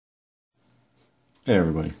Hey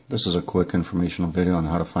everybody, this is a quick informational video on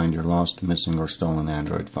how to find your lost, missing, or stolen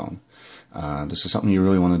Android phone. This is something you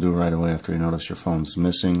really want to do right away after you notice your phone's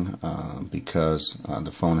missing because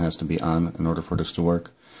the phone has to be on in order for this to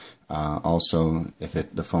work. Also, if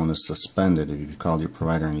the phone is suspended, if you called your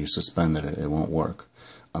provider and you suspended it, it won't work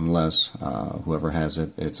unless whoever has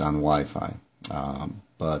it, it's on Wi-Fi.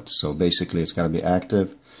 So basically it's got to be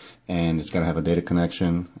active and it's got to have a data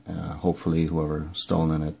connection. Hopefully whoever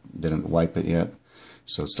stolen it didn't wipe it yet.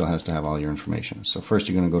 So it still has to have all your information. So first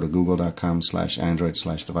you're going to go to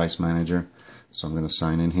google.com/android/device manager. So I'm going to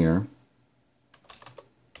sign in here.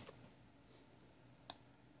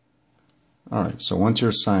 Alright, so once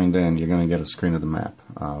you're signed in, you're going to get a screen of the map.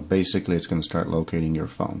 Basically it's going to start locating your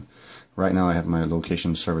phone. Right now I have my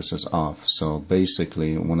location services off. So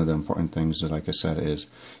basically one of the important things that, like I said, is you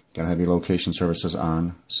got to have your location services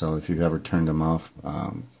on. So if you've ever turned them off,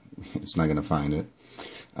 it's not going to find it.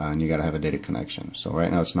 And you got to have a data connection. So right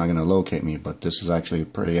now it's not going to locate me, but this is actually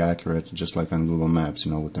pretty accurate, just like on Google Maps,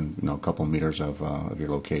 within a couple meters of your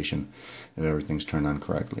location, if everything's turned on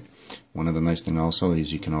correctly. One of the nice thing also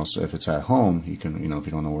is you can also, if it's at home, you can, if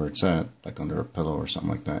you don't know where it's at, like under a pillow or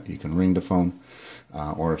something like that, you can ring the phone,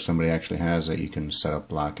 or if somebody actually has it, you can set up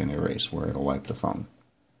block and erase where it'll wipe the phone.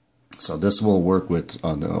 So this will work with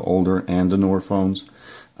the older and the newer phones.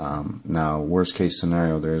 Now, worst case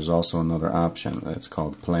scenario, there is also another option that's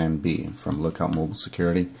called Plan B from Lookout Mobile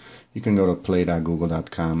Security. You can go to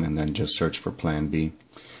play.google.com and then just search for Plan B.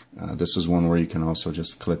 This is one where you can also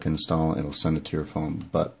just click install, it'll send it to your phone,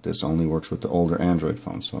 but this only works with the older Android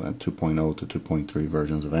phones, so that 2.0 to 2.3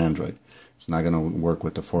 versions of Android. It's not going to work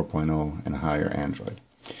with the 4.0 and higher Android.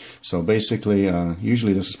 So basically,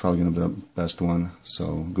 usually this is probably going to be the best one.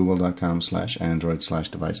 So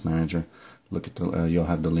google.com/android/device manager. Look at the, you'll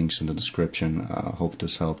have the links in the description. Hope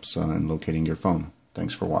this helps in locating your phone.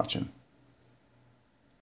 Thanks for watching.